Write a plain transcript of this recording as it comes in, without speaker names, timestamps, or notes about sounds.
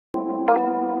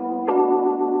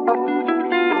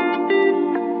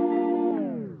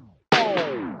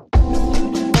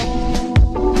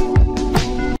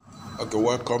Okay,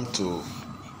 welcome to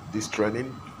this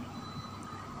training.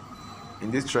 In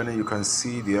this training, you can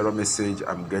see the error message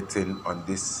I'm getting on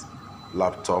this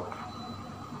laptop.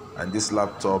 And this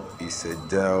laptop is a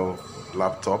Dell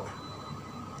laptop.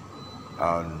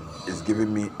 And it's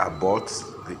giving me Abort.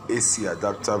 The AC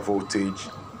adapter voltage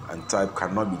and type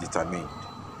cannot be determined.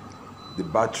 The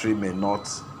battery may not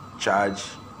charge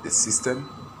the system.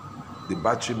 The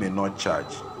battery may not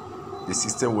charge. The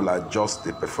system will adjust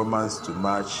the performance to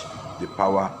match the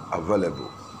power available.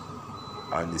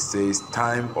 And it says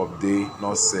time of day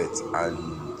not set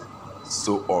and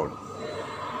so on.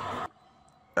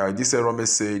 This error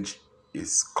message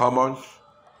is common,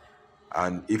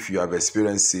 and if you have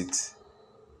experienced it,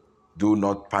 do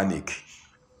not panic.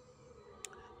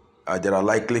 There are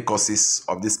likely causes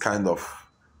of this kind of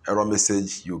error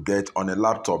message you get on a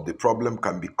laptop. The problem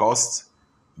can be caused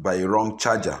by a wrong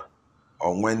charger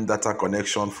or when data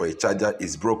connection for a charger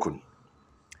is broken.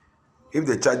 If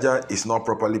the charger is not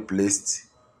properly placed,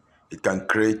 it can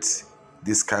create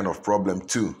this kind of problem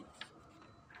too.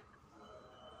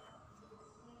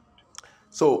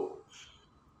 So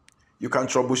you can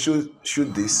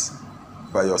troubleshoot this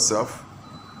by yourself.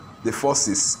 The first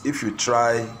is if you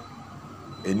try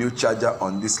a new charger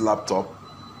on this laptop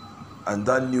and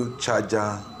that new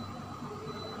charger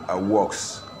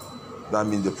works, that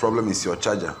means the problem is your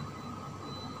charger.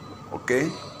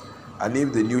 Okay? And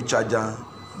if the new charger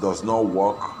does not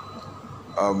work,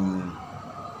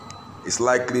 it's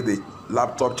likely the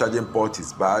laptop charging port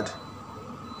is bad,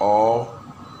 or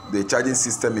the charging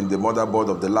system in the motherboard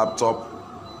of the laptop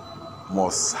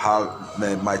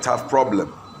might have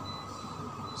problem.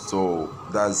 So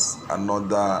that's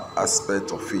another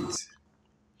aspect of it.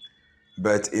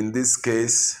 But in this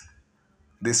case,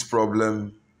 this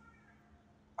problem,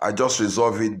 I just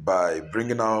resolve it by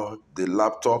bringing out the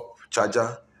laptop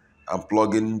charger and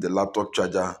plugging the laptop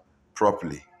charger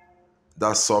properly.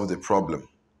 That solved the problem.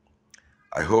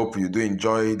 I hope you do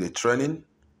enjoy the training.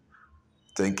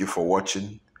 Thank you for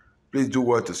watching. Please do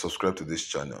well to subscribe to this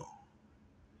channel.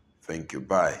 Thank you.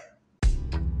 Bye.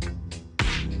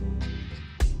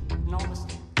 No.